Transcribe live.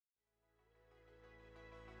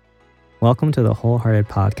Welcome to the Wholehearted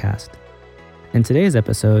Podcast. In today's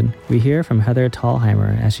episode, we hear from Heather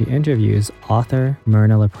Thalheimer as she interviews author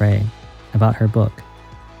Myrna Lepre about her book,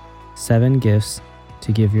 7 Gifts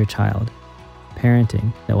to Give Your Child,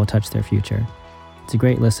 Parenting That Will Touch Their Future. It's a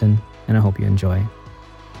great listen, and I hope you enjoy.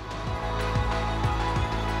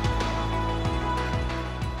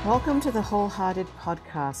 Welcome to the Wholehearted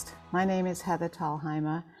Podcast. My name is Heather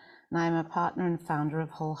Thalheimer, and I am a partner and founder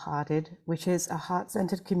of Wholehearted, which is a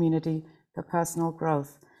heart-centered community for personal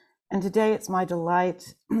growth. And today it's my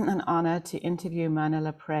delight and honor to interview Myrna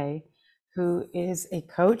Lepre, who is a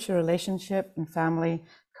coach, a relationship and family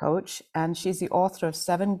coach, and she's the author of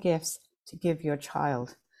 7 Gifts to Give Your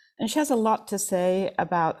Child. And she has a lot to say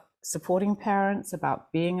about supporting parents,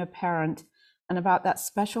 about being a parent, and about that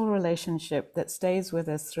special relationship that stays with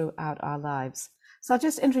us throughout our lives. So I'll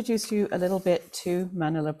just introduce you a little bit to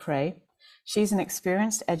Myrna Lepre. She's an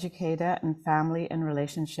experienced educator and family and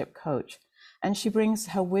relationship coach, and she brings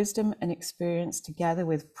her wisdom and experience together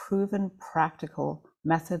with proven practical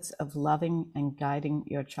methods of loving and guiding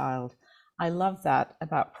your child. I love that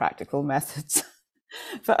about practical methods.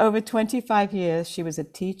 For over 25 years, she was a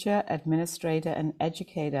teacher, administrator, and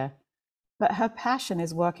educator, but her passion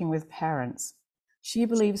is working with parents. She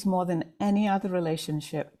believes more than any other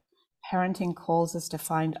relationship, parenting calls us to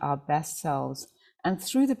find our best selves, and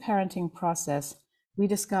through the parenting process, we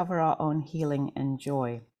discover our own healing and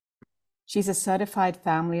joy. She's a certified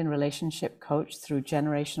family and relationship coach through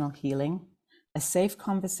generational healing, a safe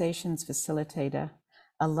conversations facilitator,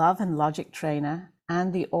 a love and logic trainer,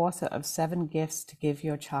 and the author of 7 Gifts to Give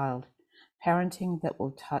Your Child, Parenting That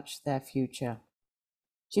Will Touch Their Future.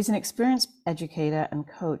 She's an experienced educator and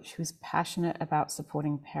coach who's passionate about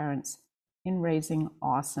supporting parents in raising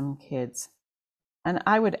awesome kids. And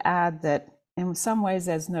I would add that in some ways,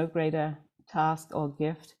 there's no greater task or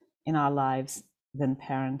gift in our lives than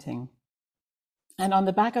parenting. And on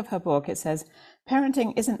the back of her book, it says,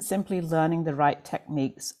 parenting isn't simply learning the right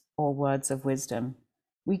techniques or words of wisdom.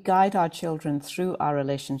 We guide our children through our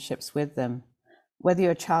relationships with them. Whether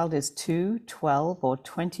your child is 2, 12, or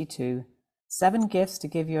 22, 7 Gifts to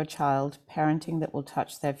Give Your Child, Parenting That Will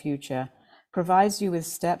Touch Their Future, provides you with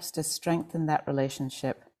steps to strengthen that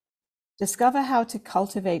relationship. Discover how to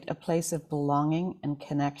cultivate a place of belonging and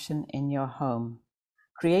connection in your home.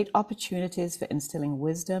 Create opportunities for instilling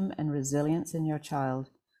wisdom and resilience in your child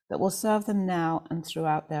that will serve them now and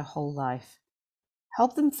throughout their whole life.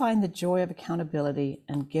 Help them find the joy of accountability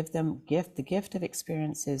and give them the gift of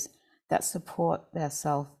experiences that support their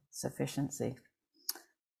self-sufficiency.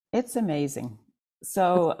 It's amazing.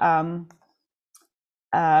 So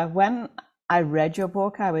when I read your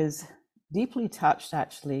book, I was deeply touched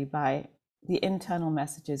actually by the internal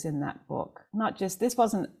messages in that book. Not just, this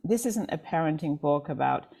isn't a parenting book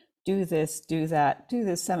about do this, do that, do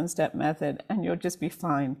this 7-step method, and you'll just be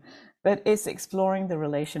fine. But it's exploring the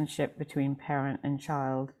relationship between parent and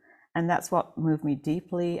child. And that's what moved me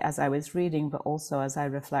deeply as I was reading, but also as I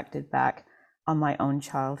reflected back on my own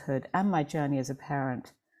childhood and my journey as a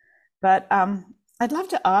parent. But I'd love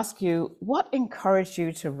to ask you, what encouraged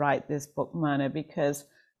you to write this book, Myrna? Because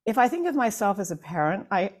if I think of myself as a parent,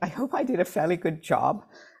 I hope I did a fairly good job,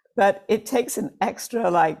 but it takes an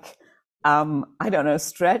extra,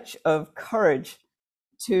 stretch of courage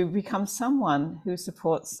to become someone who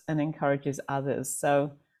supports and encourages others.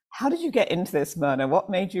 So how did you get into this, Myrna? What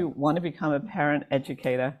made you want to become a parent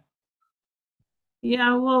educator?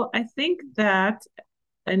 Yeah, well, I think that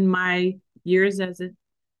in my years as a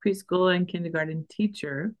preschool and kindergarten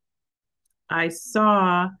teacher, I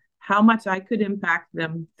saw how much I could impact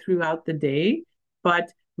them throughout the day.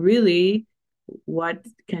 But really, what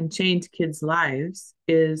can change kids' lives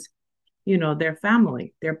is, their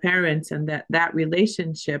family, their parents, and that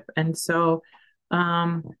relationship. And so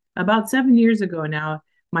about 7 years ago now,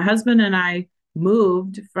 my husband and I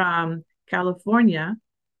moved from California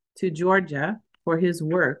to Georgia for his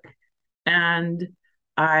work. And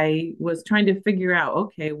I was trying to figure out,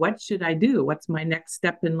 okay, what should I do? What's my next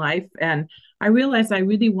step in life? And I realized I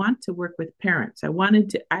really want to work with parents.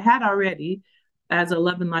 I had already, as a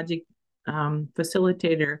Love and Logic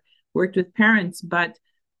facilitator, worked with parents, but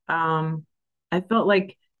I felt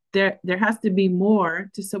like there has to be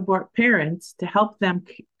more to support parents to help them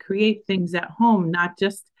create things at home, not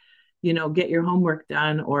just, get your homework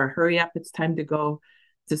done or hurry up, it's time to go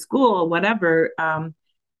to school, whatever.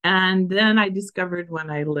 And then I discovered when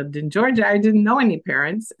I lived in Georgia, I didn't know any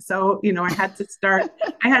parents. So, I had to start,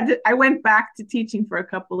 I went back to teaching for a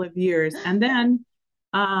couple of years. And then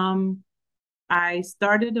I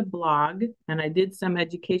started a blog and I did some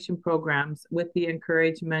education programs with the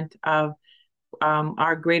encouragement of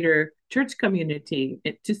our greater church community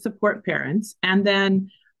to support parents. And then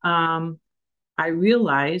I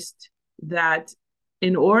realized that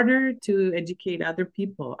in order to educate other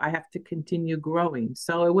people, I have to continue growing.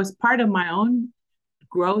 So it was part of my own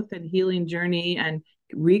growth and healing journey and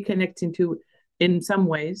reconnecting to, in some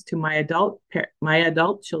ways, to my adult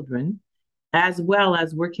children, as well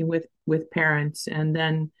as working with parents. And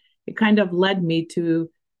then it kind of led me to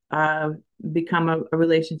uh, become a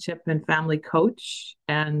relationship and family coach.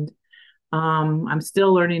 And I'm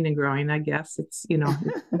still learning and growing, I guess. It's,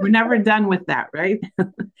 we're never done with that, right?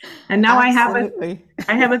 And now Absolutely.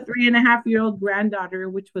 I have a 3.5-year-old granddaughter,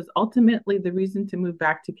 which was ultimately the reason to move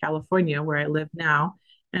back to California, where I live now.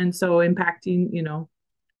 And so impacting,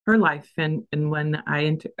 her life and when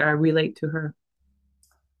I relate to her.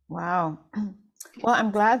 Wow. Well,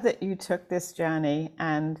 I'm glad that you took this journey,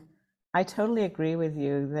 and I totally agree with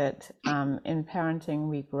you that in parenting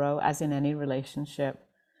we grow, as in any relationship,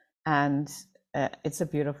 and it's a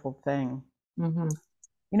beautiful thing. Mm-hmm.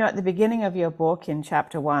 At the beginning of your book in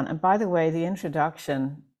chapter 1, and by the way, the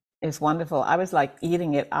introduction is wonderful. I was like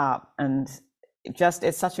eating it up, and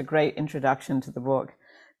it's such a great introduction to the book.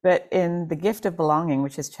 But in The Gift of Belonging,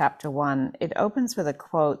 which is chapter 1, it opens with a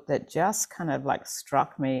quote that just kind of like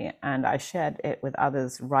struck me, and I shared it with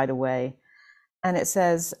others right away. And it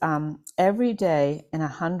says, every day in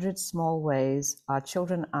 100 small ways, our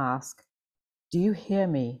children ask, do you hear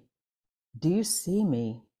me? Do you see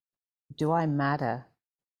me? Do I matter?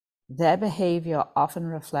 Their behavior often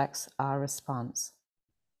reflects our response.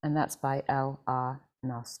 And that's by L.R.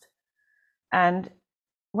 Knost. And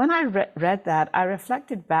when I read that, I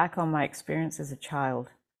reflected back on my experience as a child.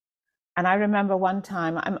 And I remember one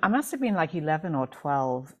time, I must have been like 11 or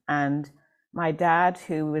 12, and my dad,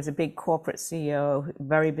 who was a big corporate CEO,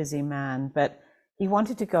 very busy man, but he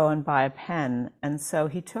wanted to go and buy a pen. And so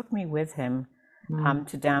he took me with him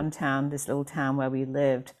to downtown, this little town where we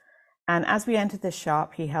lived. And as we entered the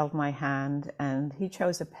shop, he held my hand and he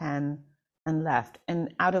chose a pen and left.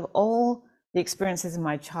 And out of all the experiences in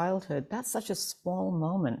my childhood, that's such a small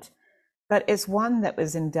moment, but it's one that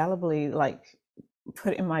was indelibly like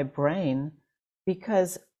put in my brain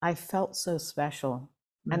because I felt so special.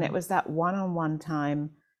 And it was that one-on-one time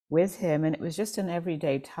with him, and it was just an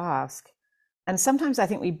everyday task. And sometimes I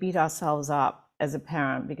think we beat ourselves up as a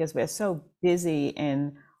parent because we're so busy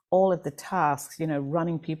in all of the tasks,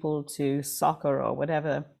 running people to soccer or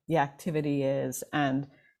whatever the activity is, and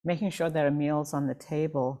making sure there are meals on the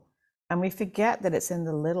table. And we forget that it's in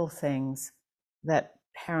the little things that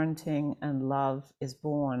parenting and love is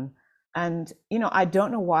born. And, I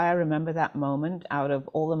don't know why I remember that moment out of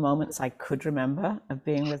all the moments I could remember of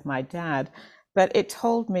being with my dad, but it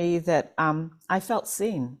told me that I felt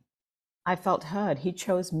seen. I felt heard. He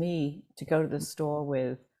chose me to go to the store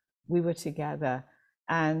with. We were together.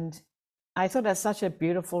 And I thought that's such a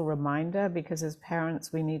beautiful reminder because as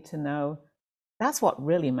parents, we need to know that's what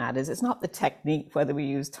really matters. It's not the technique, whether we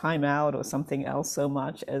use timeout or something else so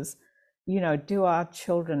much as, do our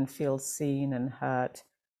children feel seen and heard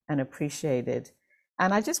and appreciated?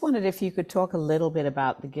 And I just wondered if you could talk a little bit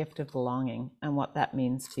about the gift of belonging and what that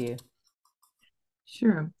means to you.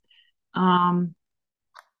 Sure. I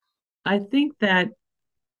think that,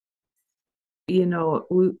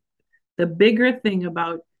 the bigger thing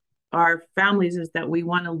about our families is that we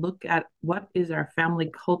want to look at what is our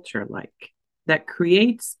family culture like that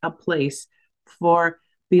creates a place for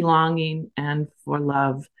belonging and for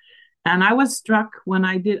love. And I was struck when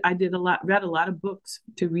read a lot of books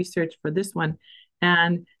to research for this one.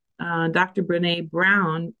 And Dr. Brene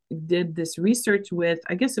Brown did this research with,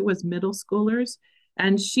 I guess it was middle schoolers.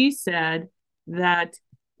 And she said that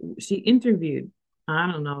she interviewed,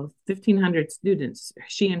 I don't know, 1,500 students,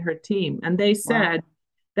 she and her team. And they said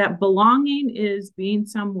that belonging is being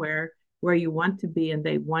somewhere where you want to be and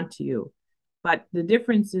they want you. But the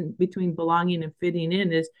difference between belonging and fitting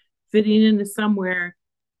in is fitting into somewhere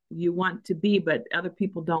you want to be, but other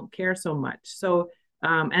people don't care so much. So,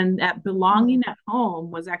 and that belonging at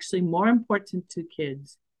home was actually more important to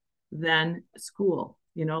kids than school,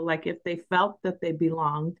 like if they felt that they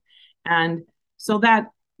belonged. And so that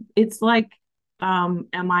it's like, am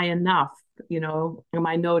I enough? Am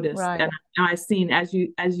I noticed? Right. And am I seen, as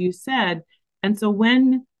you said? And so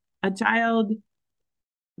when a child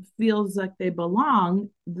feels like they belong,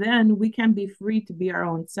 then we can be free to be our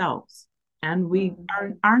own selves. And we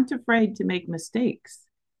aren't afraid to make mistakes.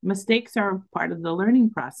 Mistakes are part of the learning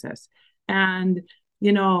process. And,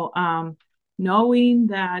 knowing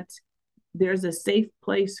that there's a safe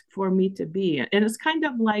place for me to be. And it's kind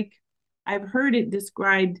of like, I've heard it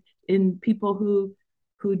described in people who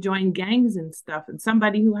who join gangs and stuff, and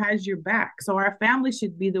somebody who has your back. So our family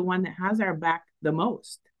should be the one that has our back the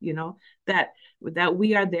most, that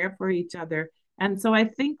we are there for each other. And so I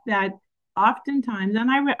think that oftentimes, and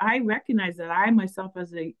I recognize that I myself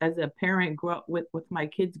as a parent with my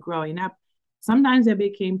kids growing up, sometimes I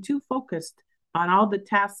became too focused on all the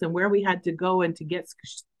tasks and where we had to go and to get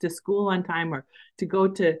to school on time or to go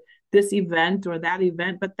to this event or that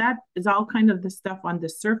event. But that is all kind of the stuff on the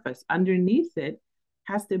surface. Underneath it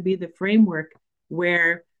has to be the framework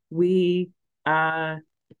where we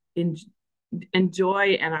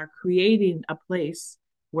enjoy and are creating a place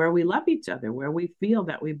where we love each other, where we feel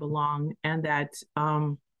that we belong, and that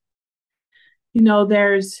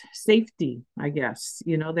there's safety, I guess.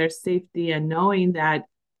 There's safety and knowing that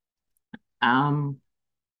I'm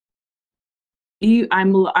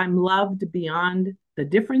loved beyond the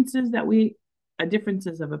differences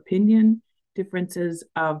differences of opinion, differences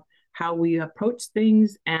of how we approach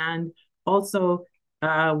things, and also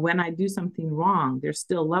when I do something wrong, there's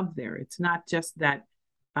still love there. It's not just that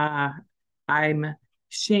I'm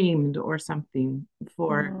shamed or something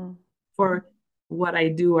for what I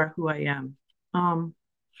do or who I am.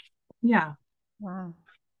 Yeah. Wow.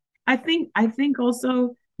 I think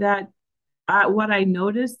also that what I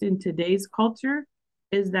noticed in today's culture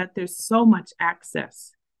is that there's so much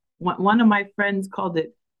access. One of my friends called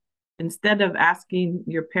it, instead of asking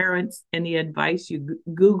your parents any advice, you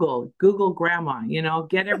Google grandma,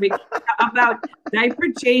 get about diaper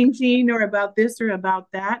changing or about this or about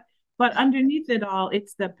that. But underneath it all,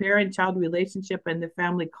 it's the parent-child relationship and the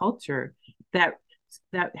family culture that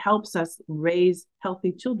helps us raise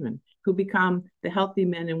healthy children who become the healthy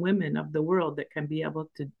men and women of the world that can be able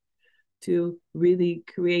to really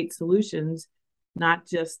create solutions, not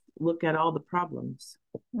just look at all the problems.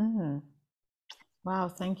 Mm-hmm. Wow,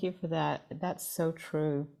 thank you for that. That's so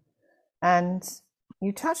true. And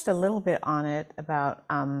you touched a little bit on it about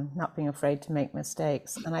not being afraid to make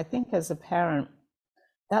mistakes. And I think as a parent,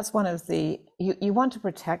 that's one of you want to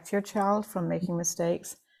protect your child from making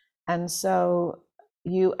mistakes. And so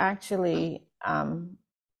you actually kind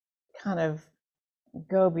of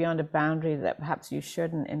go beyond a boundary that perhaps you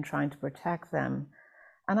shouldn't in trying to protect them.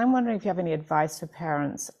 And I'm wondering if you have any advice for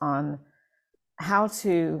parents on how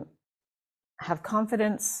to have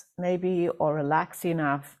confidence maybe, or relax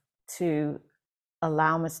enough to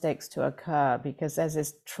allow mistakes to occur, because there's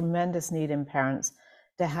this tremendous need in parents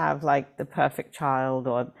to have like the perfect child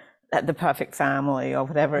or the perfect family or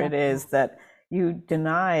whatever it is, that you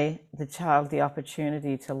deny the child the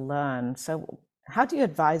opportunity to learn. So how do you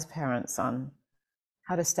advise parents on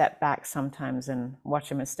how to step back sometimes and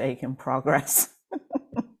watch a mistake in progress?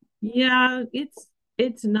 Yeah,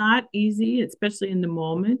 it's not easy, especially in the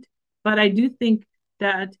moment. But I do think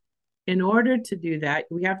that in order to do that,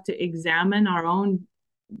 we have to examine our own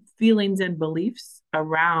feelings and beliefs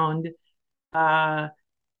around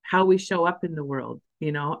how we show up in the world,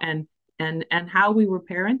 and how we were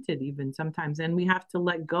parented even sometimes. And we have to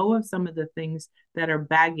let go of some of the things that are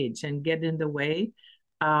baggage and get in the way.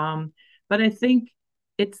 But I think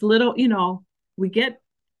it's we get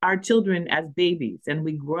our children as babies and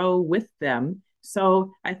we grow with them.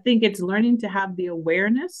 So I think it's learning to have the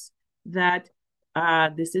awareness that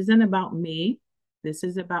this isn't about me. This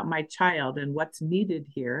is about my child and what's needed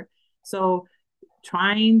here. So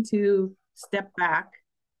trying to step back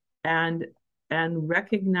and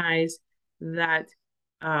recognize that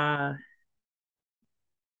at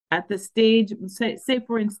the stage, say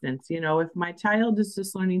for instance, if my child is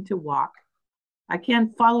just learning to walk, I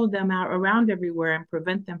can't follow them out around everywhere and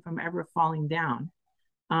prevent them from ever falling down.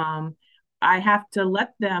 I have to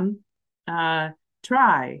let them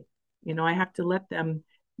try. I have to let them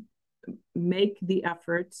make the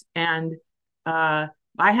efforts. And I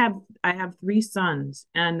have 3 sons,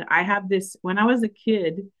 and I have this. When I was a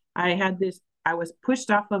kid, I was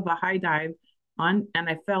pushed off of a high dive and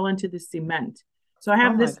I fell into the cement. So I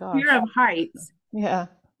have this fear of heights. Yeah.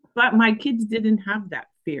 But my kids didn't have that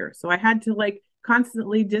fear. So I had to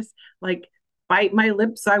constantly just bite my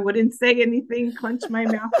lips so I wouldn't say anything, clench my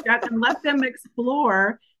mouth shut, and let them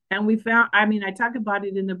explore. And we found, I talk about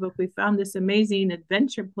it in the book, we found this amazing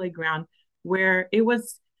adventure playground where it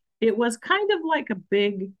was kind of like a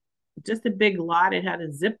big lot. It had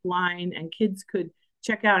a zip line and kids could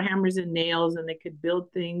check out hammers and nails and they could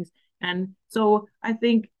build things. And so I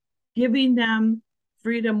think giving them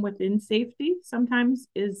freedom within safety sometimes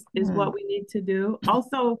is what we need to do.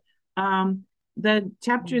 Also, the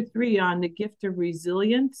chapter 3 on the gift of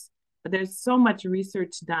resilience, there's so much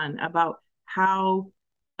research done about how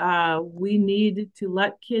we need to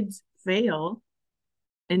let kids fail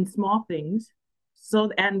in small things. So,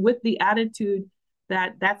 and with the attitude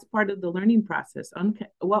that's part of the learning process. Asking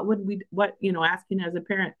as a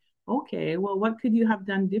parent, okay, well, what could you have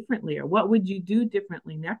done differently, or what would you do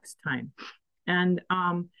differently next time? And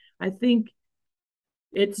I think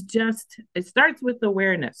it starts with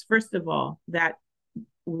awareness, first of all, that's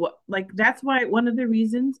why one of the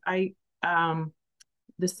reasons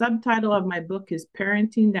the subtitle of my book is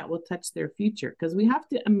Parenting That Will Touch Their Future, because we have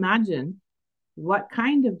to imagine what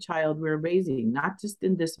kind of child we're raising, not just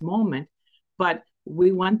in this moment, but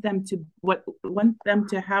we want them to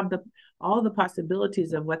have all the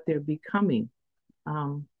possibilities of what they're becoming.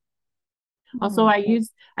 Also, I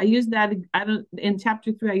use that. In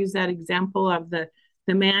chapter 3, I use that example of the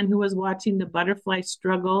man who was watching the butterfly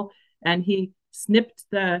struggle, and he snipped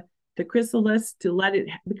the chrysalis to let it,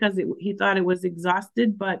 because he thought it was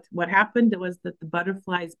exhausted. But what happened was that the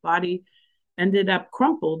butterfly's body ended up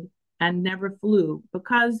crumpled and never flew,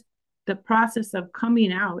 because the process of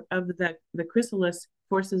coming out of the chrysalis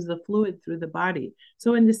forces the fluid through the body.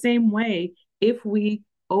 So in the same way, if we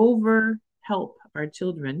over help our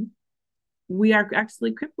children, we are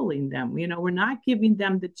actually crippling them. We're not giving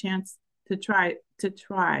them the chance to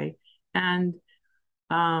try. And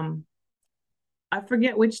I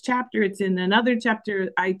forget which chapter it's in. Another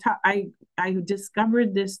chapter, I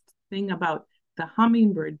discovered this thing about the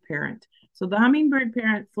hummingbird parent. So the hummingbird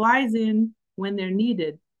parent flies in when they're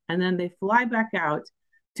needed, and then they fly back out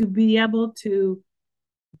to be able to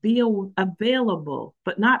be available,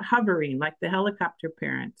 but not hovering like the helicopter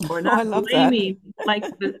parent, or not blaming like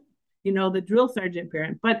the drill sergeant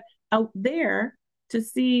parent, but out there to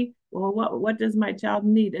see, well, what does my child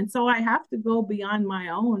need? And so I have to go beyond my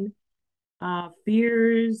own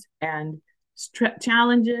fears and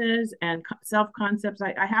challenges and self-concepts.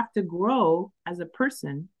 I have to grow as a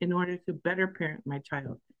person in order to better parent my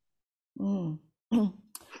child.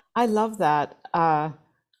 I love that.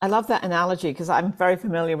 I love that analogy, because I'm very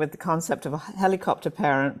familiar with the concept of a helicopter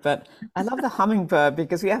parent, but I love the hummingbird,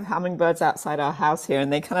 because we have hummingbirds outside our house here,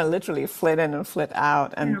 and they kind of literally flit in and flit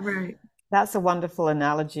out. And right. That's a wonderful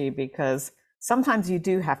analogy, because sometimes you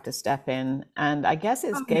do have to step in, and I guess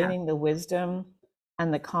it's gaining the wisdom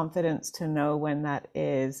and the confidence to know when that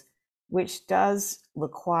is, which does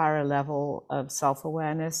require a level of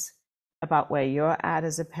self-awareness about where you're at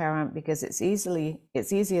as a parent, because it's easy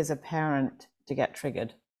as a parent to get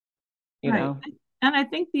triggered, you know? And I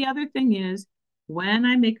think the other thing is, when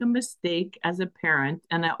I make a mistake as a parent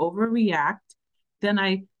and I overreact, then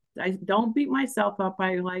I don't beat myself up.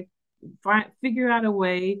 I figure out a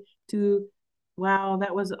way to, wow,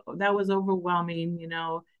 that was overwhelming,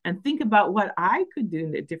 and think about what I could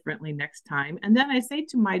do differently next time. And then I say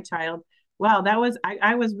to my child, wow,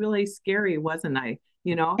 I was really scary, wasn't I?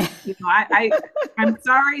 I'm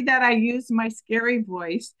sorry that I used my scary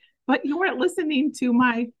voice, but you weren't listening to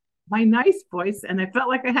my nice voice, and I felt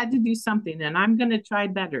like I had to do something, and I'm going to try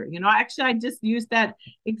better. Actually, I just used that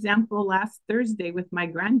example last Thursday with my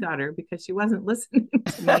granddaughter, because she wasn't listening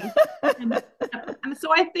to me. and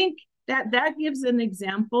so I think that gives an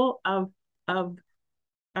example of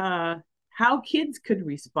how kids could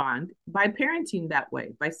respond by parenting that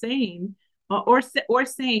way, by saying, or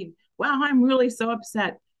saying, wow, I'm really so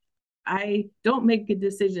upset. I don't make good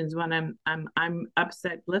decisions when I'm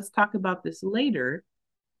upset. Let's talk about this later.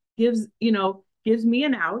 Gives me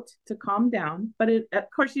an out to calm down. But of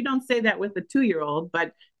course, you don't say that with a 2-year-old,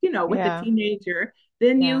 but with a teenager,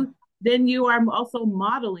 then you are also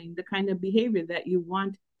modeling the kind of behavior that you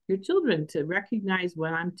want your children to recognize.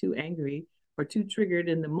 When I'm too angry or too triggered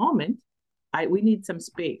in the moment, we need some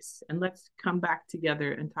space, and let's come back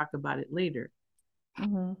together and talk about it later.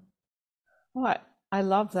 Mm-hmm. Well, I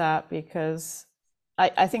love that, because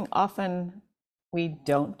I think often we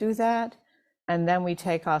don't do that, and then we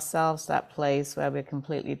take ourselves that place where we're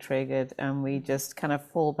completely triggered, and we just kind of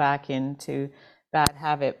fall back into bad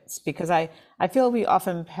habits, because I feel we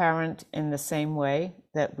often parent in the same way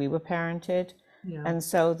that we were parented. Yeah. And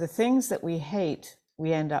so the things that we hate,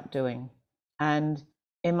 we end up doing. And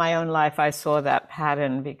in my own life, I saw that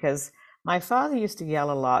pattern, because my father used to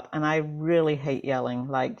yell a lot, and I really hate yelling.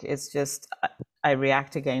 Like, it's just, I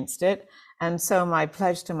react against it. And so my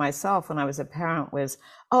pledge to myself when I was a parent was,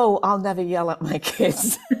 oh, I'll never yell at my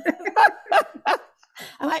kids.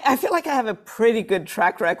 And I feel like I have a pretty good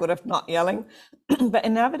track record of not yelling. But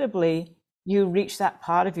inevitably, you reach that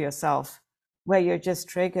part of yourself where you're just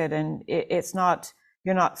triggered, and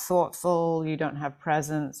you're not thoughtful, you don't have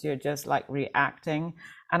presence, you're just like reacting.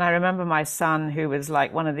 And I remember my son, who was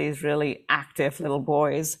like one of these really active little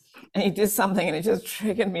boys, and he did something and it just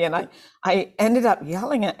triggered me, and I ended up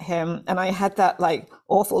yelling at him, and I had that like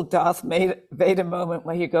awful Darth Vader moment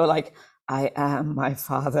where you go like, I am my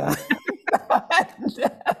father.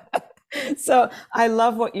 So I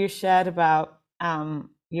love what you shared about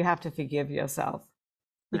you have to forgive yourself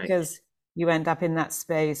Right. because you end up in that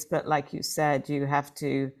space, but like you said, you have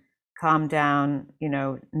to calm down,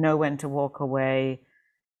 know when to walk away.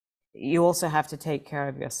 You also have to take care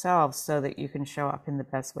of yourself so that you can show up in the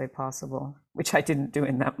best way possible, which I didn't do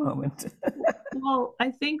in that moment. Well,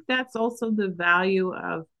 I think that's also the value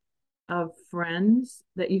of friends,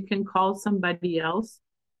 that you can call somebody else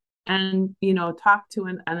and talk to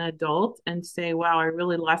an adult and say, wow, I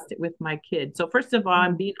really lost it with my kid. So first of all,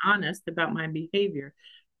 I'm being honest about my behavior,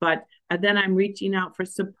 but then I'm reaching out for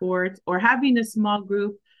support or having a small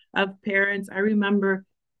group of parents. I remember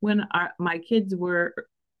when my kids were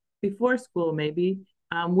before school, maybe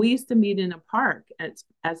we used to meet in a park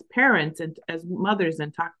as parents and as mothers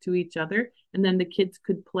and talk to each other, and then the kids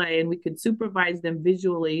could play and we could supervise them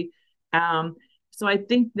visually. So I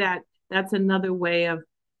think that that's another way of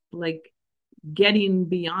like getting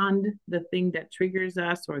beyond the thing that triggers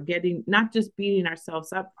us, or getting, not just beating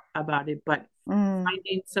ourselves up about it, but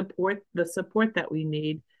finding the support that we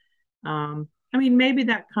need. I mean, maybe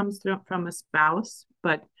that comes from a spouse,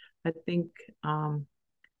 but I think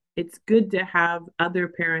it's good to have other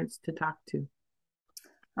parents to talk to.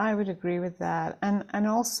 I would agree with that. And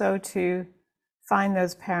also to find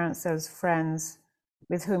those parents, those friends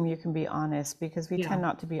with whom you can be honest, because we tend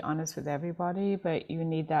not to be honest with everybody, but you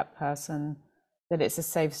need that person that it's a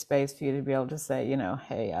safe space for you to be able to say,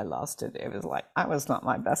 hey, I lost it. It was like, I was not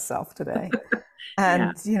my best self today.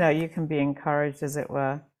 And, you can be encouraged, as it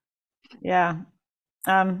were. Yeah.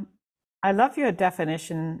 I love your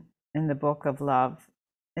definition in the book of love.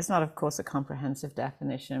 It's not, of course, a comprehensive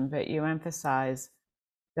definition, but you emphasize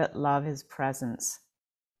that love is presence.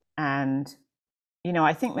 And,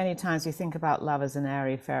 I think many times we think about love as an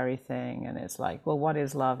airy-fairy thing, and it's like, well, what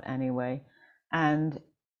is love anyway? And,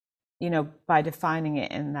 by defining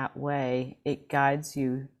it in that way, it guides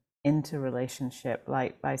you into relationship.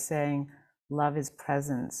 Like by saying love is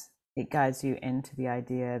presence, it guides you into the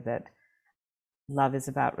idea that love is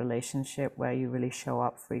about relationship, where you really show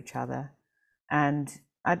up for each other. And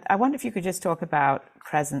I wonder if you could just talk about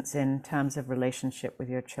presence in terms of relationship with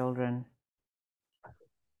your children.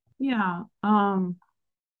 Yeah.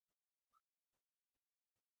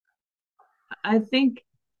 I think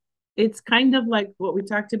it's kind of like what we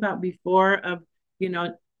talked about before of,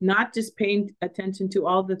 not just paying attention to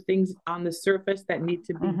all the things on the surface that need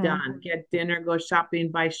to be done, get dinner, go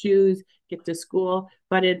shopping, buy shoes, get to school,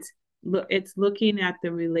 but it's looking at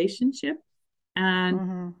the relationship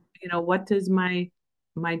and, what does my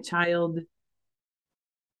child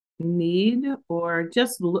need, or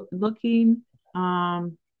just looking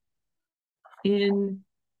in,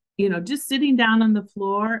 just sitting down on the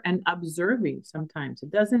floor and observing. Sometimes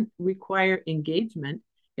it doesn't require engagement,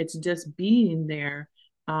 it's just being there,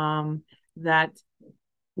 that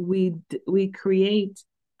we create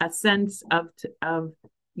a sense of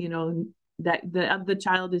that the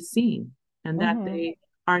child is seen and that they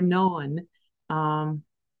are known.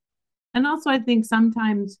 And also I think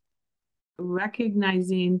sometimes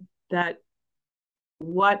recognizing that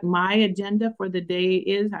what my agenda for the day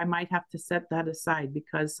is, I might have to set that aside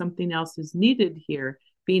because something else is needed here.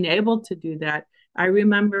 Being able to do that. I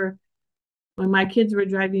remember when my kids were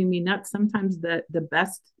driving me nuts, sometimes the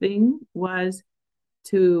best thing was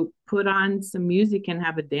to put on some music and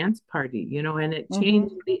have a dance party, and it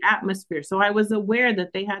changed the atmosphere. So I was aware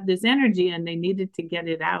that they had this energy and they needed to get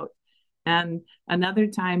it out. And another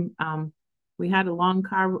time, we had a long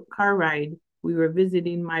car ride. We were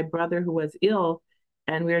visiting my brother who was ill,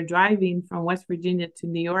 and we were driving from West Virginia to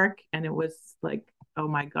New York, and it was like, oh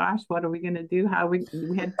my gosh, what are we going to do?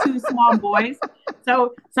 We had two small boys.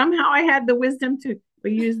 So somehow I had the wisdom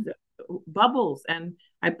we used bubbles, and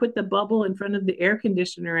I put the bubble in front of the air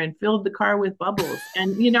conditioner and filled the car with bubbles.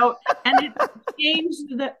 And, and it changed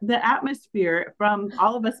the atmosphere from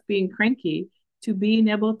all of us being cranky to being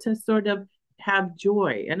able to sort of have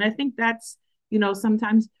joy. And I think that's,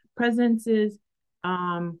 sometimes presence is,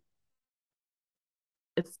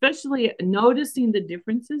 especially noticing the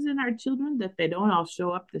differences in our children, that they don't all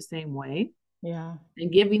show up the same way. Yeah.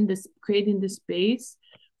 And creating the space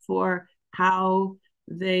for how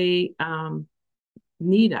they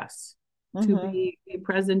need us to be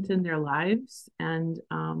present in their lives. And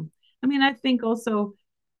I think also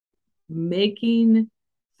making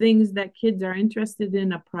things that kids are interested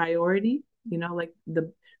in a priority, like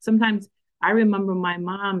sometimes I remember my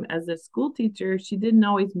mom as a school teacher, she didn't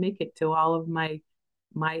always make it to all of my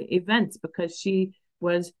events because she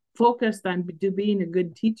was focused on being a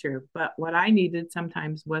good teacher. But what I needed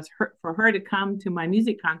sometimes was for her to come to my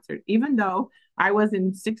music concert, even though I was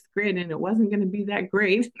in sixth grade and it wasn't going to be that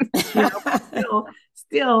great,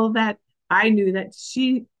 still that I knew that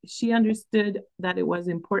she understood that it was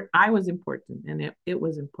important. I was important, and it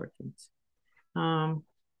was important.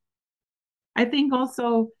 I think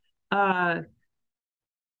also the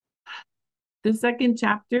second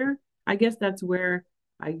chapter, I guess that's where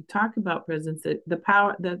I talk about presence, the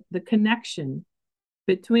power, the connection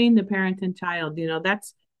between the parent and child.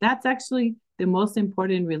 That's actually the most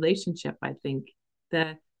important relationship, I think.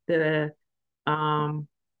 The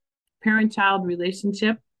parent-child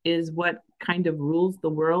relationship is what kind of rules the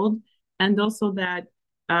world. And also that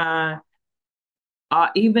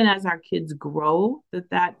even as our kids grow,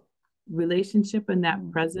 that relationship and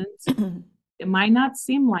that presence, it might not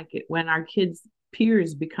seem like it when our kids'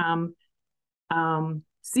 peers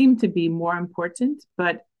seem to be more important,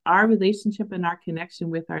 but our relationship and our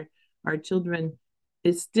connection with our children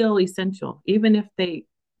is still essential, even if they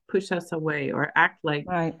push us away or act like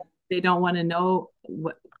they don't want to know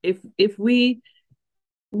what if we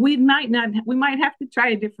might have to try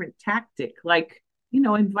a different tactic, like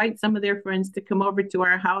invite some of their friends to come over to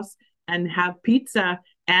our house and have pizza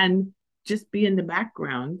and just be in the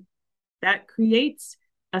background. That creates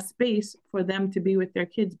a space for them to be with their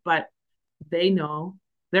kids, but they know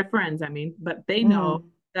their friends, but they know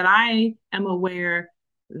that I am aware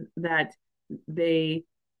that they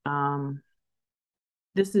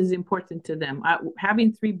this is important to them.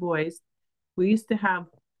 Having 3 boys, we used to have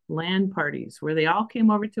LAN parties where they all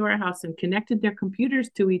came over to our house and connected their computers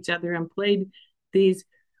to each other and played these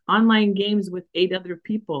online games with 8 other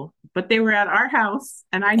people, but they were at our house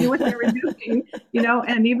and I knew what they were doing,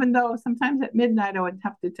 and even though sometimes at midnight I would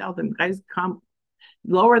have to tell them, guys, come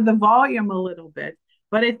lower the volume a little bit.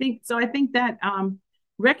 But I think that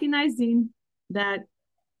recognizing that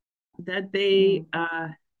they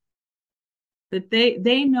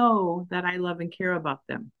they know that I love and care about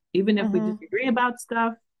them, even if we disagree about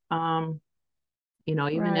stuff, even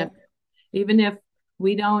if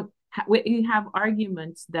we don't we have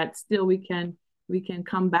arguments, that still we can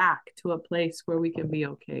come back to a place where we can be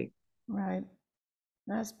okay. Right.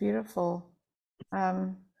 That's beautiful.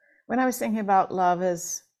 When I was thinking about love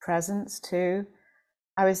as presence too,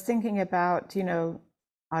 I was thinking about,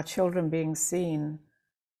 our children being seen.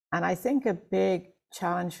 And I think a big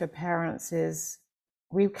challenge for parents is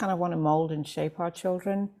we kind of want to mold and shape our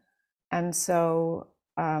children. And so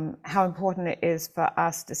how important it is for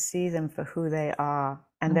us to see them for who they are.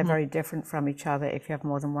 And they're very different from each other if you have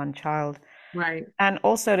more than one child. Right. And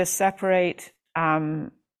also to separate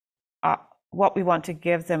what we want to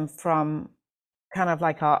give them from kind of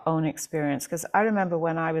like our own experience. Because I remember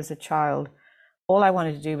when I was a child, all I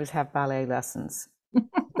wanted to do was have ballet lessons.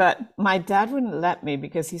 But my dad wouldn't let me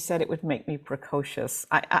because he said it would make me precocious.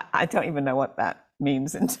 I don't even know what that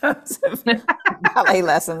means in terms of ballet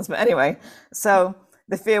lessons. But anyway, so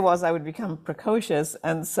the fear was I would become precocious.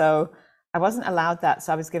 And so I wasn't allowed that.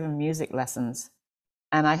 So I was given music lessons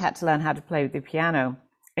and I had to learn how to play the piano.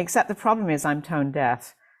 Except the problem is I'm tone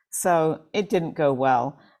deaf. So it didn't go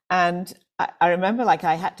well. And I remember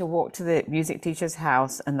I had to walk to the music teacher's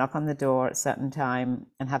house and knock on the door at a certain time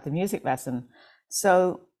and have the music lesson.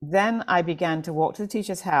 So then I began to walk to the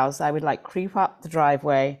teacher's house. I would creep up the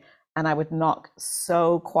driveway and I would knock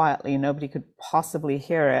so quietly nobody could possibly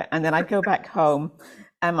hear it. And then I'd go back home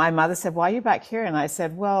and my mother said, "Why are you back here?" And I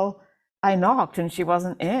said, "Well, I knocked and she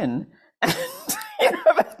wasn't in."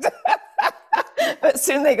 But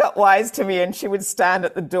soon they got wise to me and she would stand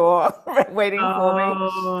at the door waiting for me.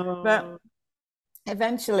 But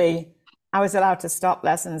eventually I was allowed to stop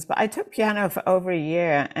lessons, but I took piano for over a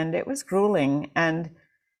year and it was grueling. And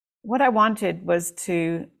what I wanted was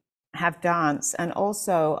to have dance. And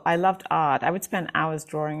also I loved art. I would spend hours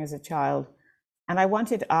drawing as a child and I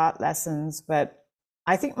wanted art lessons, but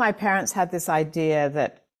I think my parents had this idea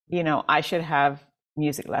that, I should have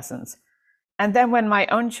music lessons. And then when my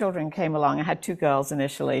own children came along, I had 2 girls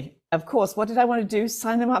initially. Of course, what did I want to do?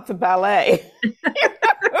 Sign them up for ballet.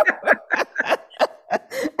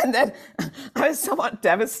 And then I was somewhat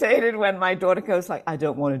devastated when my daughter goes "I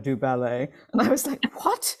don't want to do ballet." And I was like,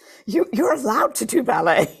 "What? You're allowed to do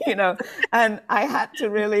ballet," And I had to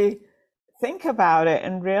really think about it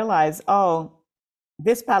and realize, oh,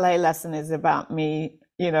 this ballet lesson is about me,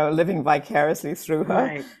 living vicariously through her,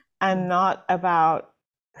 right, and not about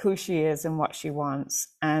who she is and what she wants.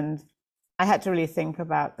 And I had to really think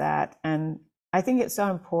about that. And I think it's so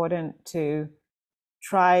important to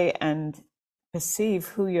try and perceive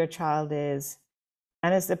who your child is.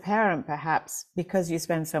 And as the parent, perhaps because you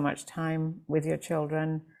spend so much time with your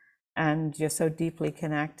children, and you're so deeply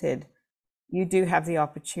connected, you do have the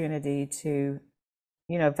opportunity to,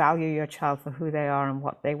 value your child for who they are and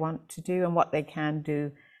what they want to do and what they can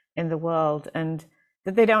do in the world, and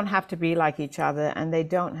that they don't have to be like each other and they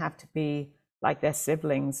don't have to be like their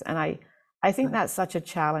siblings. And I think that's such a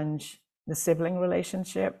challenge, the sibling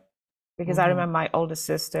relationship, because I remember my older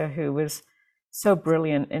sister, who was so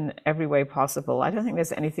brilliant in every way possible. I don't think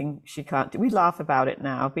there's anything she can't do. We laugh about it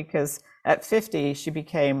now because at 50, she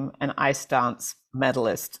became an ice dance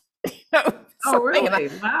medalist. Oh, really?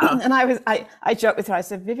 Wow. And I joked with her, I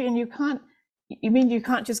said, Vivian, you mean you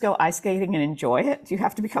can't just go ice skating and enjoy it? You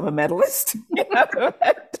have to become a medalist?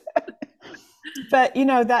 But,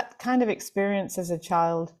 that kind of experience as a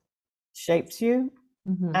child shapes you.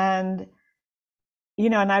 And,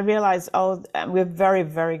 and I realized, we're very,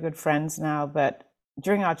 very good friends now. But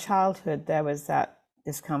during our childhood, there was that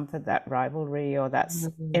discomfort, that rivalry, or that's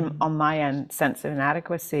on my end, sense of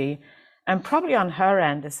inadequacy. And probably on her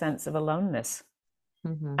end, a sense of aloneness.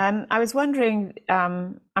 And I was wondering,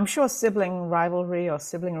 I'm sure sibling rivalry or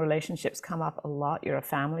sibling relationships come up a lot. You're a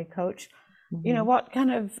family coach. What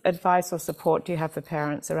kind of advice or support do you have for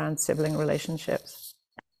parents around sibling relationships?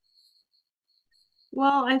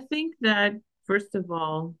 Well, I think that, first of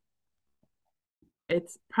all,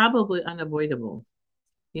 it's probably unavoidable.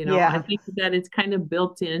 I think that it's kind of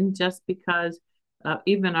built in just because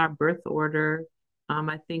even our birth order,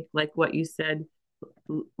 I think like what you said,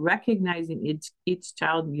 recognizing each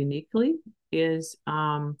child uniquely is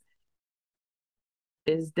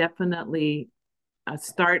definitely a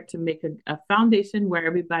start to make a foundation where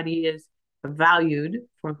everybody is valued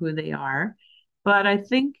for who they are. But I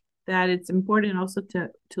think that it's important also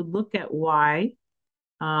to look at why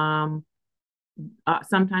sometimes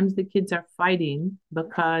the kids are fighting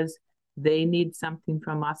because they need something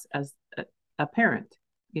from us as a parent.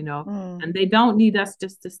 And they don't need us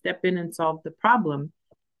just to step in and solve the problem.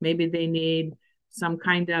 Maybe they need some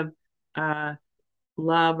kind of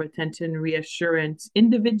love, attention, reassurance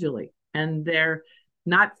individually, and they're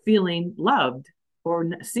not feeling loved or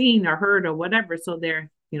seen or heard or whatever. So they're,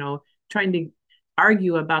 trying to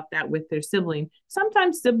argue about that with their sibling.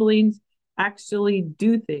 Sometimes siblings actually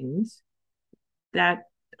do things that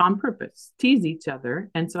on purpose tease each other,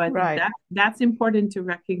 and so I think that's important to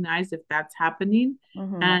recognize if that's happening,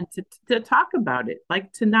 and to talk about it,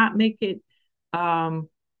 like to not make it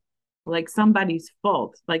like somebody's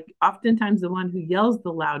fault. Like oftentimes the one who yells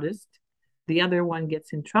the loudest, the other one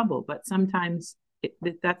gets in trouble, but sometimes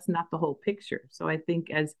that's not the whole picture. So I think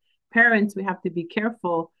as parents, we have to be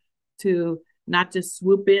careful to not just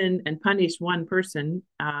swoop in and punish one person.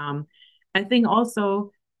 I think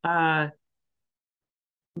also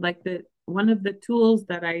like one of the tools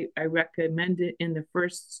that I recommended in the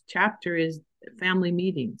first chapter is family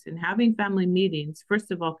meetings. And having family meetings,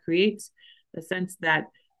 first of all, creates a sense that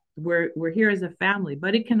we're here as a family,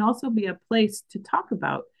 but it can also be a place to talk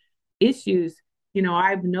about issues.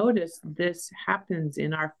 I've noticed this happens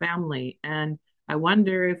in our family, and I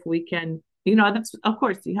wonder if we can, that's, of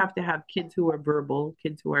course, you have to have kids who are verbal,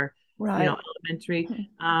 kids who are, elementary,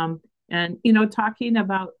 and, talking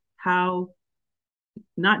about how,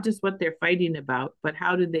 not just what they're fighting about, but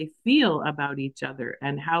how do they feel about each other,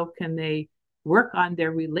 and how can they work on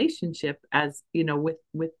their relationship as,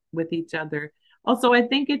 with each other. Also, I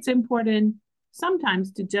think it's important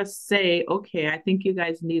sometimes to just say, okay, I think you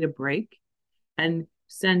guys need a break, and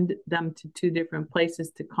send them to 2 different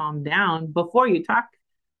places to calm down before we talk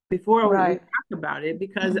about it,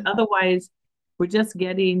 because otherwise we're just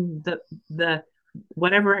getting the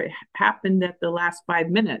whatever happened at the last 5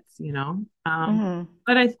 minutes,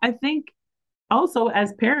 But I think also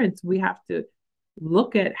as parents, we have to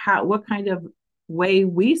look at what kind of way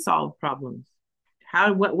we solve problems,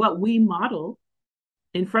 what we model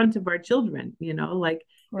in front of our children, like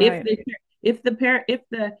if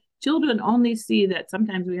the children only see that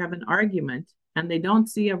sometimes we have an argument and they don't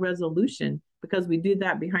see a resolution because we do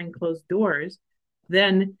that behind closed doors,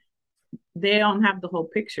 then they don't have the whole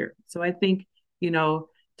picture. So I think,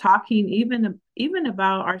 talking even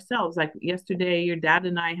about ourselves, like yesterday, your dad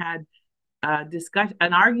and I had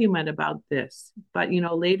an argument about this, but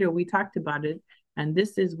later we talked about it, and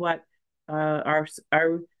this is what our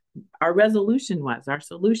resolution was, our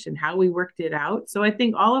solution, how we worked it out. So I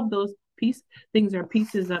think all of those things are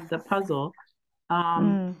pieces of the puzzle.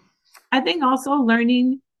 I think also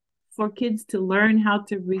learning for kids to learn how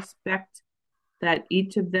to respect that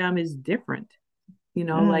each of them is different,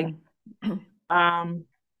 like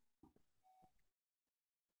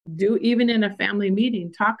do, even in a family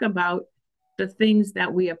meeting, talk about the things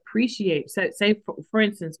that we appreciate. So say for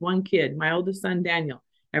instance, one kid, my oldest son Daniel,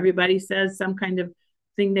 everybody says some kind of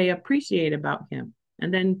thing they appreciate about him.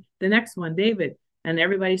 And then the next one, David, and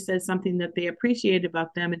everybody says something that they appreciate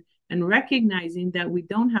about them, and recognizing that we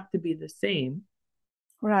don't have to be the same.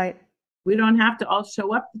 Right. We don't have to all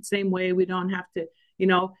show up the same way. We don't have to,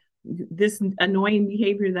 this annoying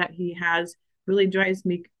behavior that he has really drives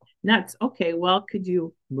me nuts. Okay, well, could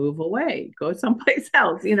you move away? Go someplace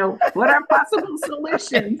else? What are possible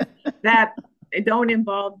solutions that don't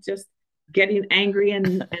involve just getting angry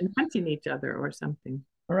and hunting each other or something?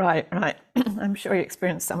 Right. I'm sure you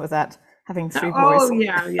experienced some of that having 3 boys. Oh,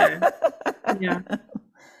 yeah.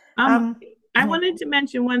 I wanted to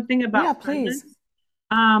mention one thing about please.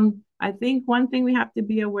 I think one thing we have to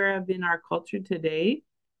be aware of in our culture today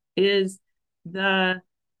is the,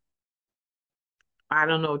 I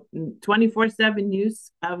don't know, 24/7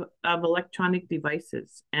 use of electronic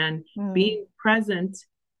devices, and being present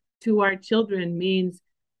to our children means,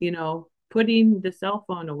 putting the cell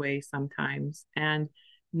phone away sometimes, and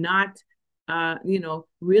not,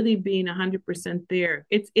 really being 100% there.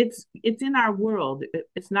 It's in our world.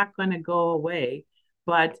 It's not going to go away,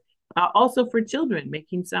 but also for children,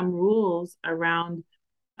 making some rules around.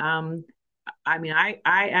 I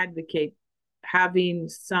advocate having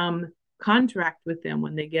some contract with them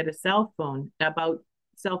when they get a cell phone about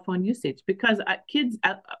cell phone usage, because kids,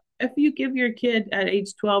 if you give your kid at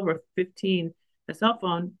age 12 or 15 a cell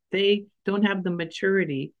phone, they don't have the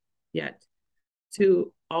maturity yet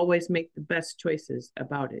to always make the best choices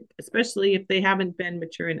about it, especially if they haven't been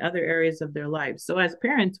mature in other areas of their lives. So as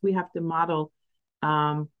parents, we have to model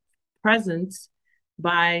presence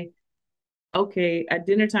by, okay, at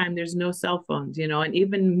dinner time, there's no cell phones, and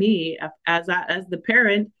even me, as the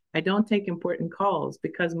parent, I don't take important calls,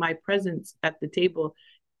 because my presence at the table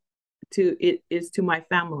is to my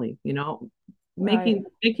family, Right.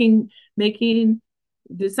 making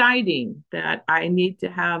deciding that I need to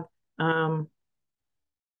have,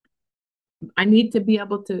 I need to be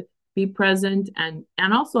able to be present, and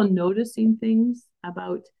also noticing things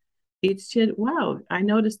about each kid. Wow, I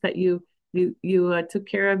noticed that you took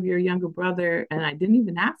care of your younger brother, and I didn't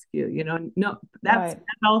even ask you. No, that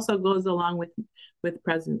also goes along with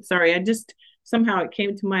presence. Sorry, I just somehow it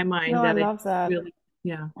came to my mind No, that I love that. Really,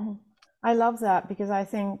 yeah. I love that, because I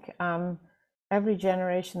think every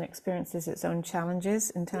generation experiences its own challenges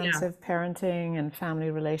in terms of parenting and family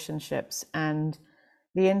relationships, and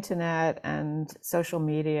the internet and social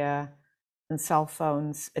media and cell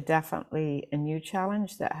phones are definitely a new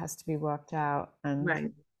challenge that has to be worked out. And,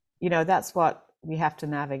 right. That's what we have to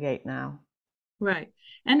navigate now. Right.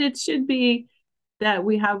 And it should be that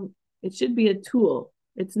it should be a tool.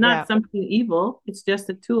 It's not something evil. It's just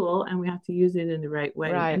a tool, and we have to use it in the right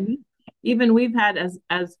way. Right. And even we've had,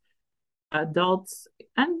 as adults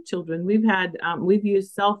and children, we've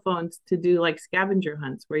used cell phones to do like scavenger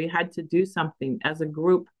hunts, where you had to do something as a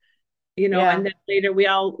group, and then later we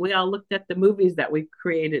all looked at the movies that we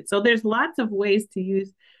created. So there's lots of ways to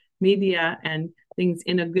use media and things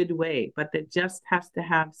in a good way, but that just has to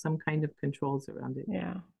have some kind of controls around it.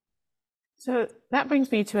 Yeah. So that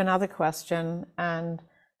brings me to another question, and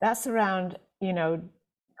that's around,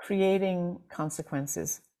 creating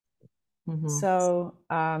consequences. Mm-hmm. So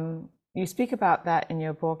you speak about that in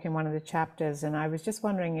your book in one of the chapters, and I was just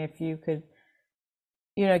wondering if you could,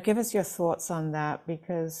 give us your thoughts on that,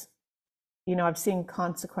 because, I've seen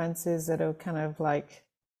consequences that are kind of like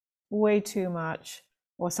way too much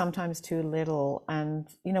or sometimes too little. And,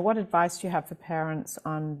 what advice do you have for parents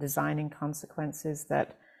on designing consequences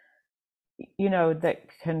that, that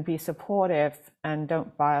can be supportive and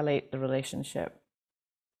don't violate the relationship?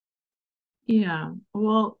 Yeah,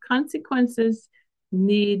 well, consequences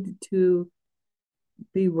need to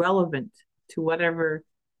be relevant to whatever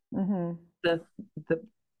the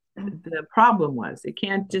problem was. It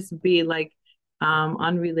can't just be like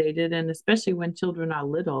unrelated, and especially when children are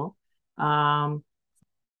little,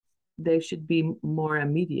 they should be more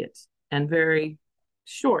immediate and very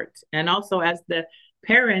short. And also, as the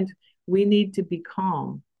parent, we need to be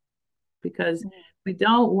calm, because we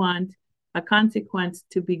don't want a consequence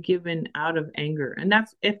to be given out of anger. And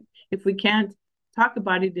that's if we can't talk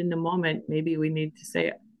about it in the moment, maybe we need to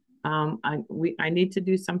say, I need to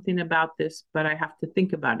do something about this, but I have to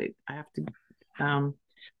think about it. I have to,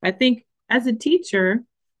 I think as a teacher,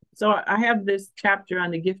 so I have this chapter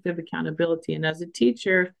on the gift of accountability. And as a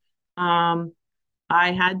teacher, I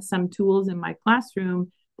had some tools in my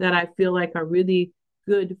classroom that I feel like are really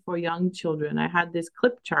good for young children. I had this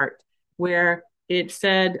clip chart where it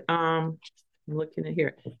said, I'm looking at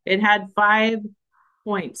here, it had 5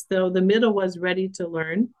 points. So the middle was ready to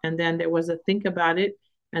learn, and then there was a think about it,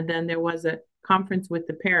 and then there was a conference with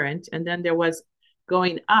the parent, and then there was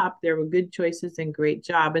going up, there were good choices and great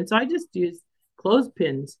job. And so I just used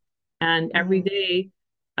clothespins. And every day,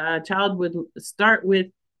 a child would start with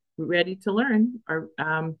ready to learn, or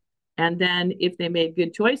and then if they made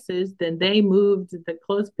good choices, then they moved the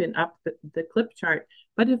clothespin up the clip chart.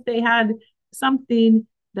 But if they had something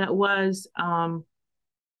that was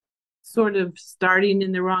sort of starting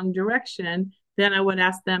in the wrong direction, then I would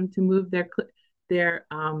ask them to move their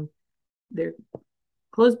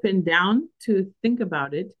clothespin down to think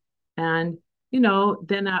about it. And,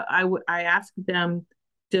 then I asked them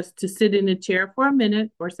just to sit in a chair for a minute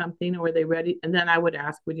or something, or were they ready? And then I would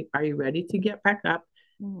ask, are you ready to get back up?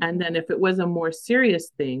 And then if it was a more serious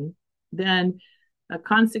thing, then a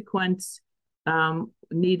consequence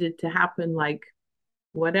needed to happen, like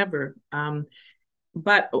whatever.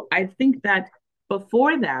 But I think that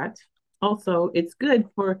before that, also, it's good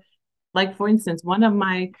for, like, for instance, one of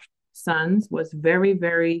my sons was very,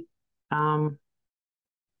 very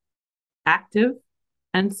active.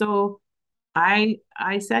 And so I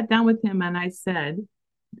sat down with him and I said,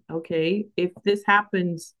 okay, if this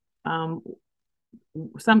happens,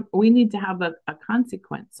 we need to have a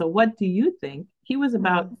consequence. So what do you think? He was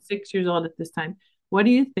about 6 years old at this time. What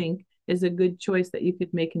do you think is a good choice that you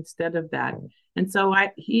could make instead of that? And so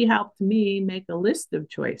he helped me make a list of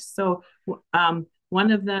choice. So when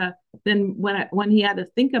he had to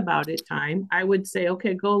think about it time, I would say,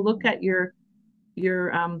 okay, go look at your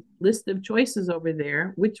list of choices over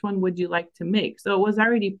there. Which one would you like to make? So it was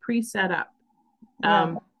already pre-set up.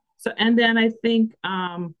 So, and then I think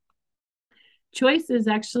choices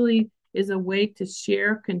actually is a way to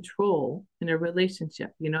share control in a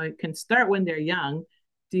relationship. It can start when they're young.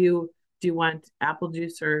 Do you want apple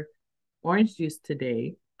juice or orange juice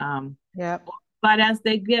today? But as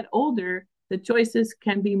they get older, the choices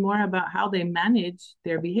can be more about how they manage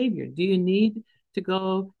their behavior. Do you need to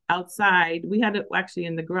go outside? We had it actually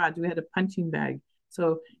in the garage. We had a punching bag.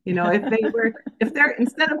 So, if they're,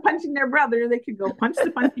 instead of punching their brother, they could go punch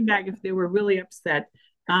the punching bag if they were really upset.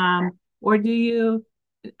 Or do you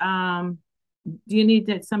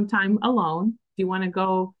need some time alone? Do you want to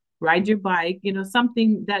go ride your bike?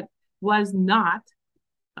 Something that was not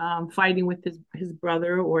fighting with his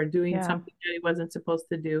brother or doing something that he wasn't supposed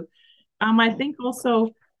to do. I think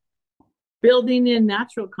also building in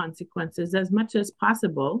natural consequences as much as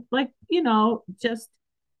possible. Like, just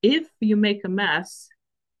if you make a mess,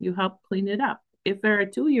 you help clean it up. If they're a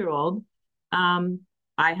 2-year-old,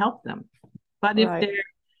 I help them. But if they're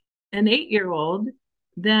an 8-year-old,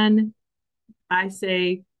 then I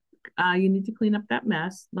say, you need to clean up that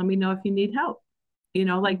mess. Let me know if you need help.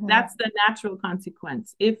 That's the natural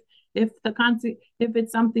consequence. If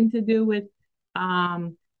it's something to do with,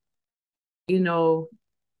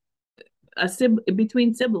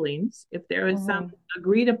 between siblings, if there is some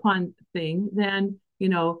agreed upon thing, then,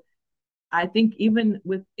 I think even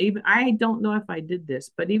I don't know if I did this,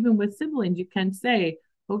 but even with siblings, you can say,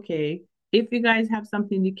 okay, if you guys have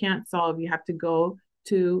something you can't solve, you have to go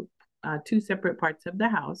to 2 separate parts of the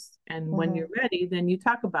house. And when you're ready, then you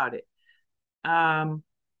talk about it.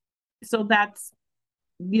 So that's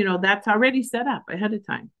already set up ahead of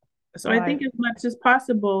time. So I think as much as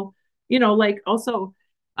possible, like also,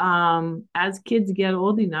 as kids get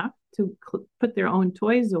old enough to put their own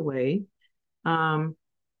toys away, and,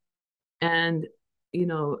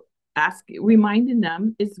 reminding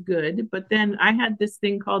them is good. But then I had this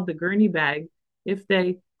thing called the gurney bag. If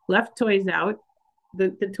they left toys out,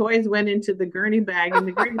 the toys went into the gurney bag, and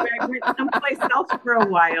the gurney bag went someplace else for a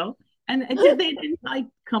while. And they didn't like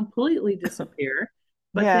completely disappear,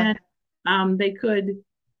 but then they could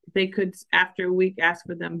after a week ask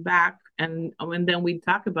for them back, and then we'd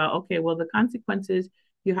talk about, okay, well, the consequences,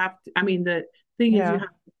 you have to, the thing is, you have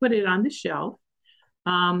to put it on the shelf.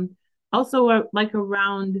 Also, like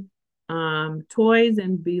around toys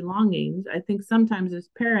and belongings, I think sometimes as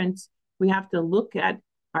parents, we have to look at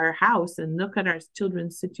our house and look at our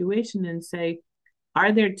children's situation and say,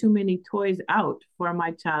 are there too many toys out for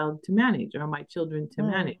my child to manage or my children to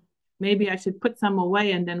manage? Maybe I should put some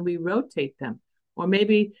away and then we rotate them. Or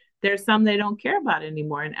maybe there's some they don't care about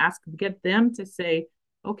anymore, and get them to say,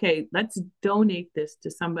 okay, let's donate this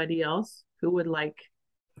to somebody else who would like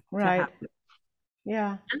to have it.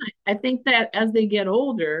 Yeah. And I think that as they get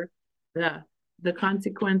older, the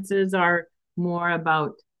consequences are more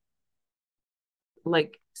about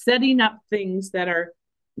like setting up things that are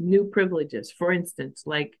new privileges. For instance,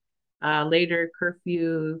 like later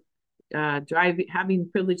curfew, having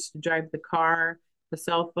privilege to drive the car, the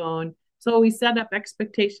cell phone. So we set up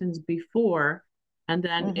expectations before, and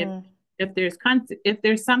then if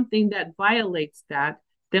there's something that violates that,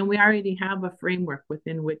 then we already have a framework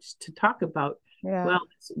within which to talk about Yeah. Well,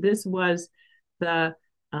 this was the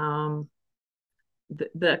um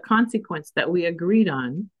the consequence that we agreed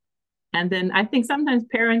on. And then I think sometimes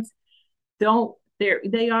parents don't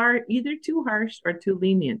they are either too harsh or too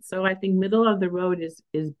lenient. So I think middle of the road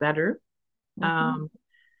is better. Mm-hmm. Um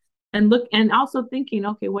and look and also thinking,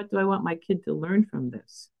 okay, what do I want my kid to learn from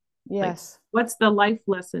this? Like, Yes. what's the life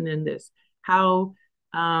lesson in this? How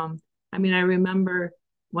I mean, I remember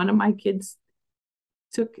one of my kids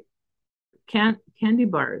took candy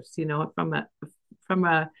bars, from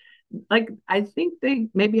a like I think they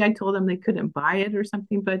maybe I told them they couldn't buy it or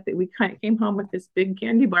something, but we kind of came home with this big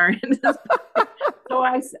candy bar in this. So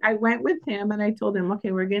I went with him and I told him,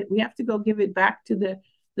 okay, we have to go give it back to the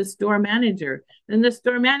store manager. And the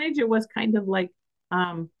store manager was kind of like,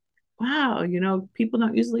 wow, people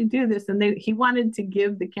don't usually do this. And he wanted to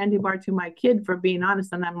give the candy bar to my kid for being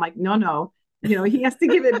honest. And I'm like, no, he has to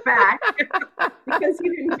give it back because he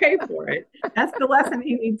didn't pay for it. That's the lesson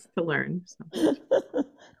he needs to learn. So.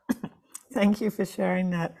 Thank you for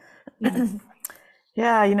sharing that.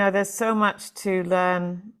 Yeah. Yeah, there's so much to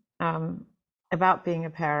learn about being a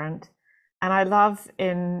parent. And I love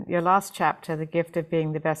in your last chapter, The Gift of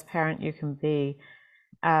Being the Best Parent You Can Be,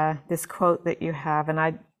 this quote that you have, and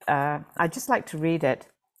I'd just like to read it.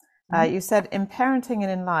 You said, in parenting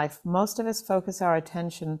and in life, most of us focus our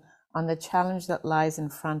attention on the challenge that lies in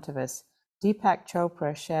front of us. Deepak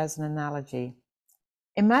Chopra shares an analogy.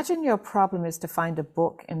 Imagine your problem is to find a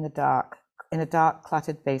book in a dark,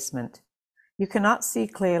 cluttered basement. You cannot see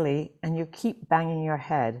clearly and you keep banging your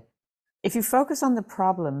head. If you focus on the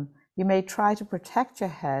problem, you may try to protect your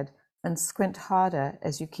head and squint harder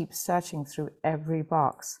as you keep searching through every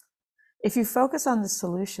box. If you focus on the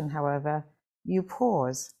solution, however, you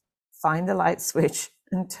pause, find the light switch,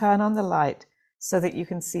 and turn on the light so that you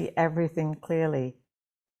can see everything clearly.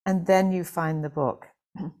 And then you find the book.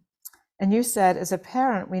 And you said, as a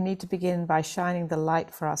parent, we need to begin by shining the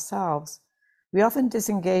light for ourselves. We often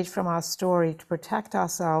disengage from our story to protect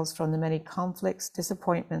ourselves from the many conflicts,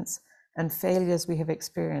 disappointments, and failures we have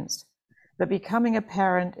experienced. But becoming a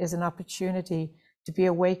parent is an opportunity to be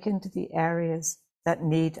awakened to the areas that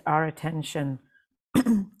need our attention.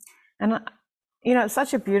 And, it's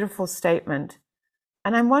such a beautiful statement.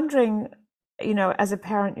 And I'm wondering, as a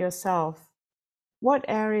parent yourself, what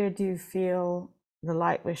area do you feel the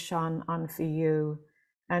light was shone on for you?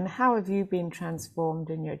 And how have you been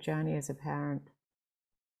transformed in your journey as a parent?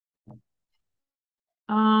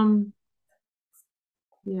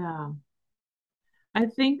 Yeah. I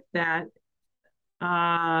think that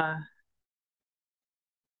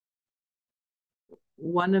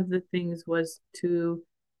one of the things was to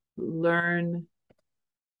learn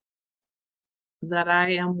that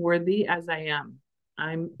I am worthy as I am.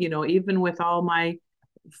 Even with all my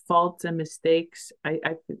faults and mistakes,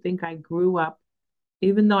 I think I grew up,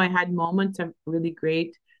 even though I had moments of really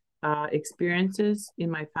great experiences in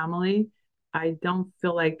my family, I don't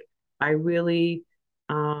feel like I really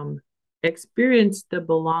experienced the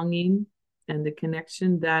belonging and the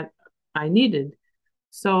connection that I needed.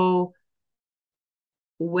 So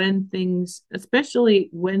especially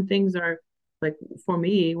when things are like for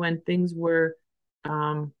me, when things were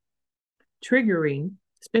triggering,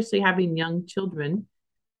 especially having young children,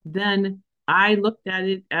 then I looked at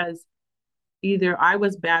it as either I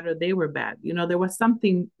was bad or they were bad. There was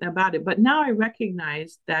something about it. But now I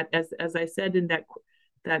recognize that, as I said in that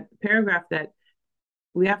paragraph, that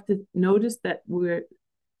we have to notice that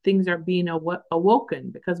things are being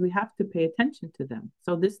awoken because we have to pay attention to them.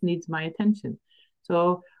 So this needs my attention.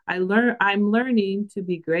 So I'm learning to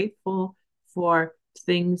be grateful for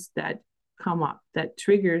things that come up, that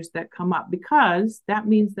triggers that come up, because that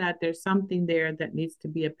means that there's something there that needs to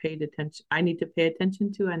be paid attention. I need to pay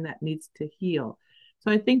attention to, and that needs to heal.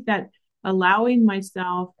 So I think that allowing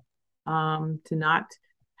myself to not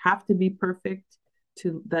have to be perfect,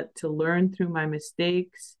 to learn through my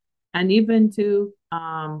mistakes, and even to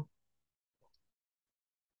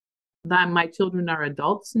that my children are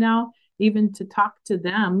adults now, even to talk to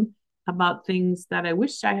them about things that I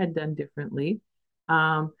wish I had done differently,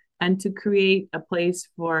 and to create a place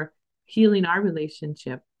for healing our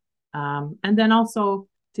relationship. And then also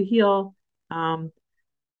to heal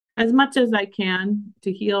as much as I can,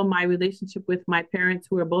 to heal my relationship with my parents,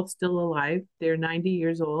 who are both still alive. They're 90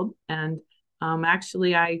 years old. And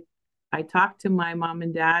actually, I talked to my mom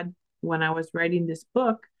and dad when I was writing this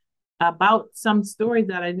book about some stories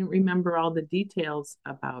that I didn't remember all the details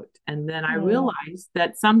about. And then I realized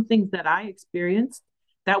that some things that I experienced,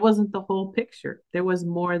 that wasn't the whole picture. There was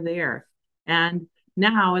more there. And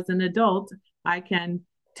now, as an adult, I can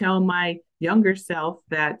tell my younger self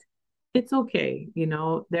that it's okay. There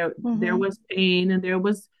Mm-hmm. was pain, and there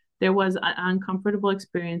was uncomfortable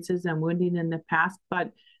experiences and wounding in the past,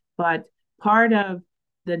 but part of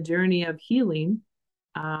the journey of healing,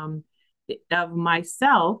 um, of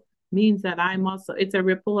myself, means that I'm also, it's a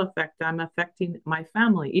ripple effect. I'm affecting my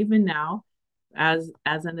family even now as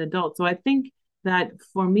an adult. So I think that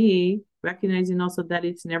for me, recognizing also that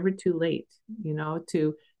it's never too late,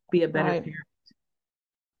 to be a better Right. parent.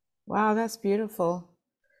 Wow, that's beautiful.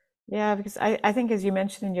 Yeah, because I think, as you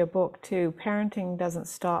mentioned in your book too, parenting doesn't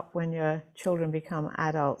stop when your children become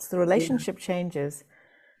adults. The Yeah. relationship changes,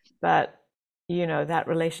 but that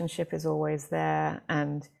relationship is always there.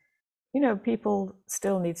 And people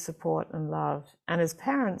still need support and love. And as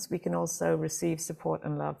parents, we can also receive support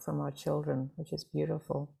and love from our children, which is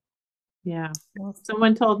beautiful. Yeah. Well,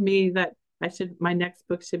 Someone told me that my next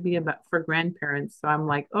book should be about for grandparents. So I'm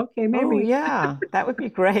like, okay, oh, maybe. yeah, that would be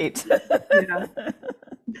great. Yeah.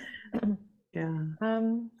 Yeah.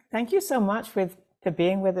 Thank you so much for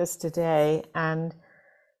being with us today. And,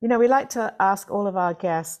 we like to ask all of our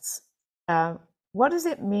guests, uh, what does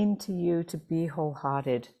it mean to you to be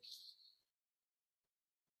wholehearted?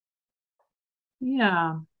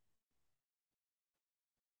 Yeah.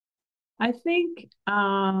 I think,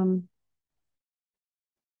 I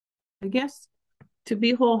guess to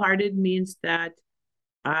be wholehearted means that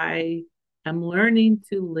I am learning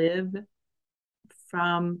to live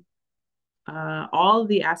from all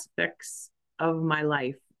the aspects of my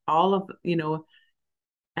life, all of,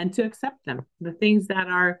 and to accept them, the things that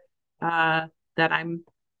are uh, that I'm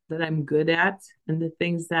that I'm good at, and the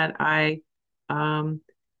things that I um,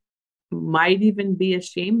 might even be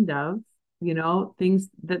ashamed of, things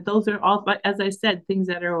that those are all, but as I said, things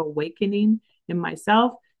that are awakening in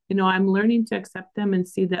myself. I'm learning to accept them and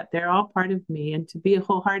see that they're all part of me. And to be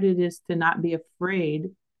wholehearted is to not be afraid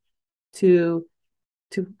to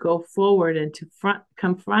go forward and to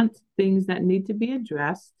confront things that need to be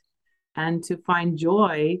addressed, and to find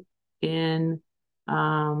joy in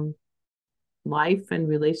um, life and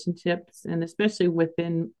relationships, and especially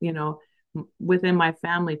within my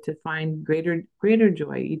family, to find greater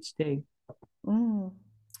joy each day. Mm,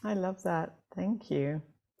 I love that. Thank you.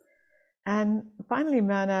 And finally,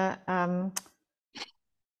 Myrna, I'm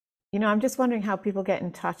just wondering how people get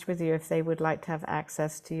in touch with you if they would like to have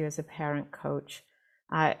access to you as a parent coach.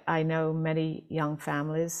 I know many young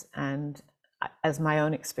families, and as my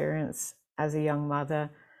own experience as a young mother,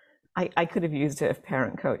 I could have used a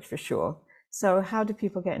parent coach for sure. So, how do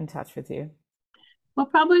people get in touch with you? Well,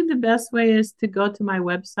 probably the best way is to go to my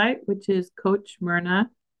website, which is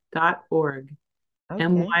coachmyrna.org. Okay.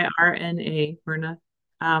 Myrna, Myrna.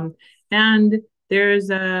 And there's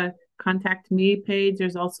a contact me page.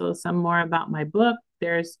 There's also some more about my book.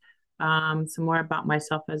 There's some more about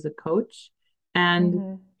myself as a coach. And,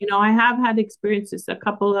 Mm-hmm. I have had experiences. A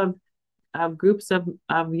couple of groups of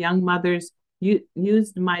young mothers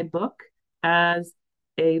used my book as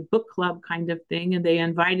a book club kind of thing. And they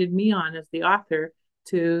invited me on as the author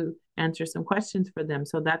to answer some questions for them.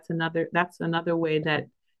 So that's another way that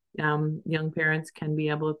young parents can be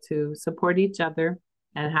able to support each other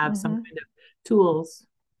and have some Mm-hmm. kind of tools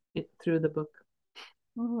through the book.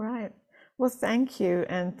 All right. Well, thank you.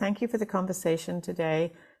 And thank you for the conversation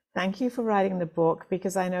today. Thank you for writing the book,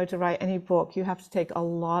 because I know to write any book, you have to take a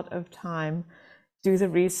lot of time, do the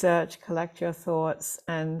research, collect your thoughts,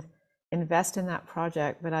 and invest in that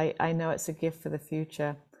project. But I know it's a gift for the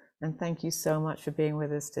future. And thank you so much for being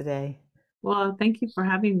with us today. Well, thank you for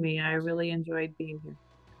having me. I really enjoyed being here.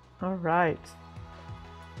 All right.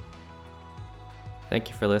 Thank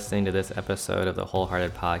you for listening to this episode of the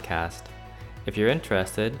Wholehearted Podcast. If you're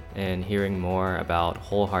interested in hearing more about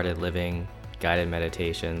wholehearted living, guided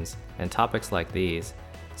meditations, and topics like these,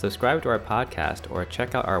 subscribe to our podcast or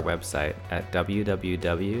check out our website at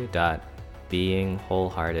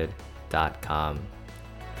www.beingwholehearted.com.